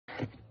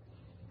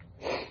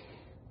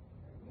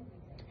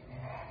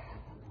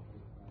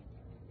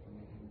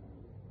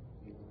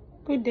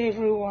Good day,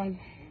 everyone.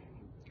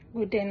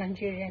 Good day,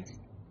 Nigerians.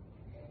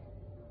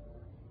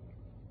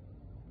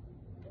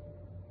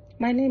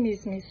 My name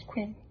is Miss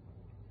Queen.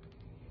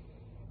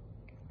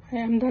 I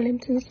am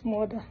Darlington's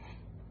mother.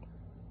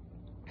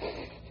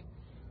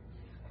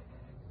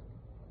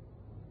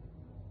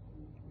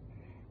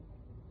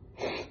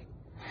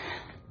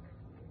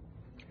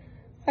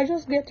 I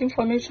just get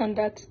information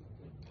that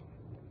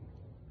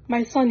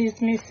my son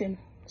is missing.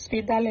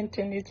 Sweet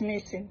Darlington is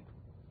missing.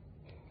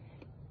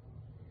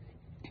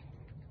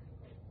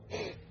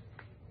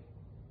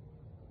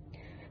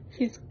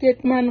 His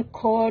gate man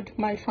called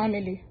my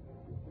family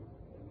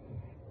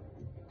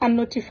and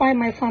notified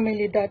my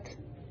family that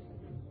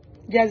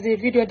there's a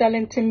video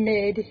Darlington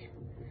made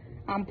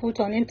and put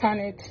on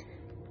internet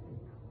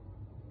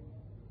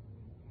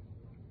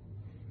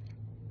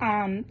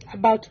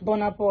about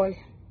Burna Boy.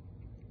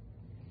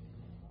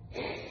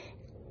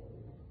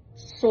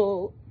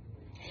 So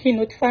he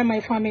notified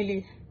my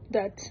family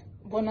that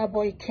Burna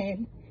Boy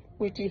came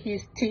with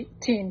his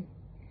team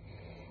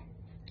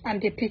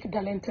and they picked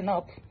Darlington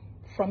up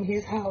from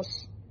his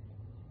house.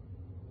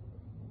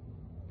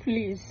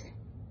 Please,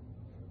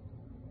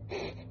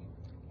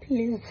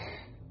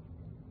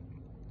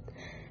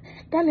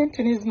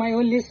 Darlington is my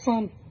only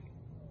son.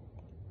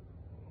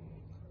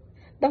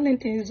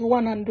 Darlington is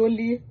one and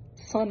only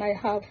son I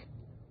have.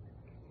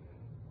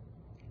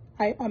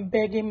 I am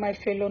begging my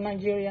fellow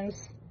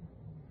Nigerians,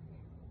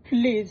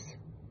 please,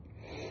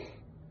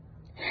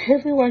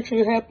 everyone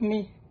should help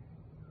me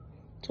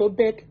to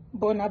beg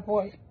Burna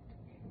Boy.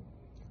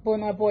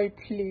 Burna Boy,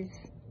 please.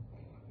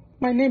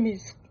 My name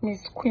is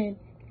Miss Queen.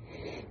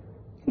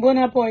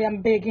 Burna Boy,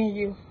 I'm begging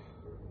you.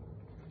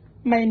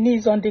 My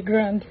knees on the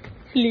ground.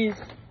 Please,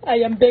 I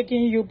am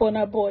begging you,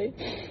 Burna Boy.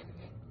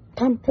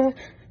 Pamper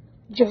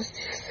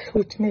justice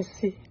with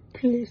mercy,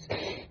 please.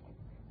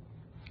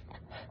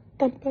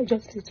 Pamper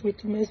justice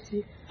with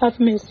mercy. Have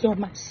mercy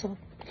on my son.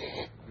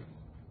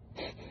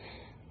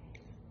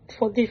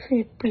 Forgive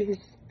me, please.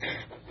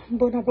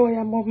 Burna Boy,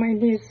 I'm on my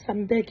knees.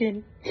 I'm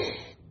begging.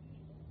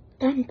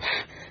 Pamper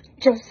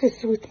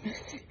justice with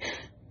mercy.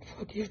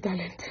 Forgive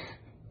Darlington.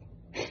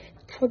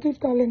 Forgive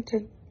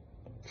Darlington.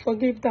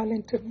 Forgive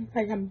Darlington.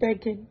 I am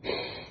begging.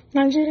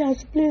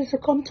 Nigerians, please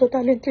come to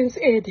Darlington's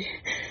aid.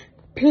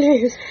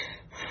 Please.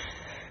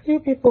 You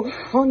people,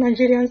 all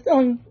Nigerians,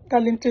 all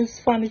Darlington's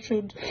fans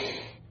should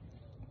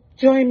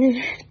join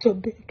me to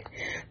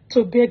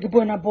beg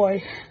Burna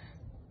Boy.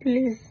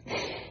 Please.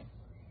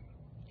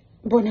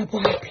 Burna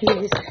Boy,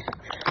 please.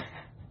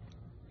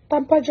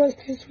 Pamper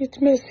justice with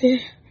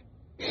mercy.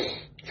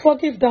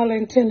 Forgive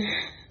Darlington.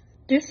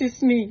 This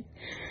is me,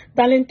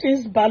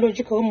 Darlington's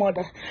biological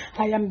mother.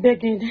 I am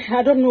begging.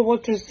 I don't know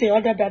what to say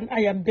other than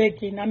I am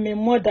begging. I'm a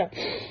mother.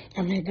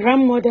 I'm a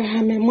grandmother.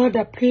 I'm a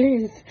mother.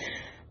 Please.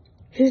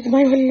 He's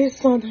my only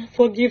son.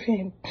 Forgive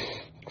him.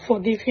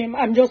 Forgive him.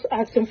 I'm just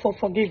asking for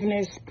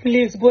forgiveness.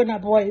 Please,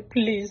 Burna Boy,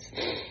 please.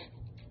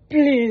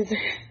 Please.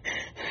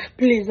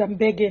 Please, I'm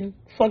begging.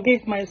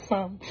 Forgive my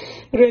son.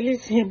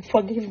 Release him.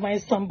 Forgive my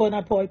son,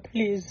 Burna Boy,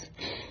 please.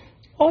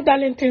 All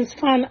Darlington's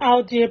fans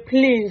out there,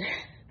 please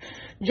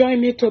join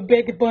me to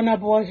beg Burna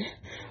Boy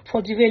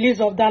for the release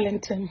of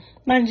Darlington.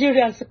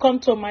 Nigerians, come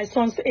to my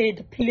son's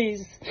aid,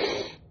 please.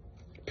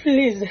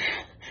 Please.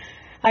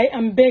 I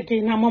am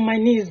begging. I'm on my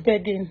knees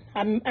begging.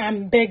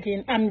 I'm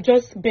begging. I'm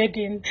just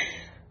begging.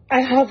 I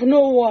have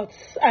no words.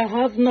 I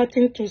have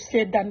nothing to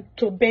say than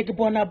to beg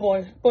Burna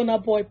Boy. Burna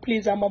Boy,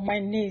 please, I'm on my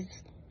knees.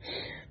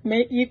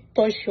 May it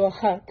touch your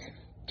heart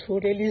to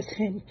release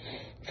him.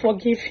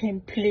 Forgive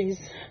him, please.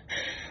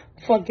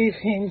 Forgive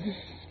him.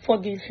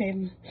 Forgive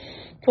him.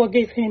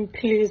 Forgive him,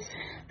 please.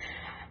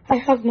 I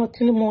have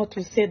nothing more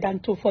to say than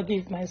to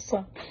forgive my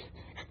son.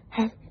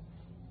 Have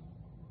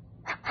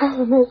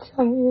mercy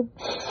on him.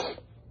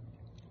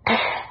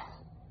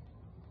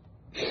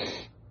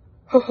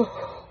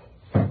 Oh.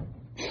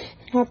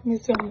 Have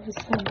mercy on my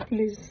son,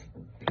 please.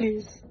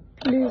 Please.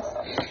 Please.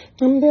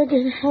 I'm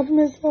begging. Have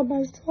mercy on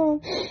my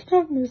son.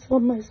 Have mercy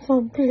on my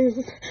son,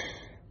 please.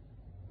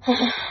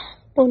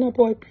 Burna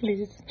Boy,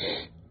 please.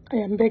 I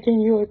am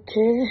begging you,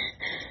 okay?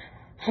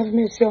 Have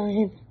mercy on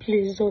him,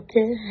 please,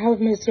 okay? Have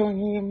mercy on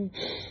him.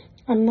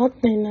 I'm not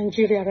in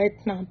Nigeria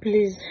right now,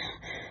 please.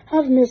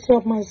 Have mercy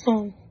on my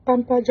son.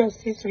 Pamper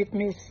justice with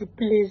mercy,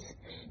 please.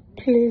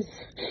 Please.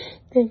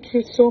 Thank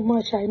you so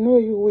much. I know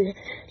you will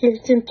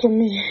listen to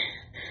me.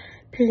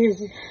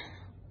 Please.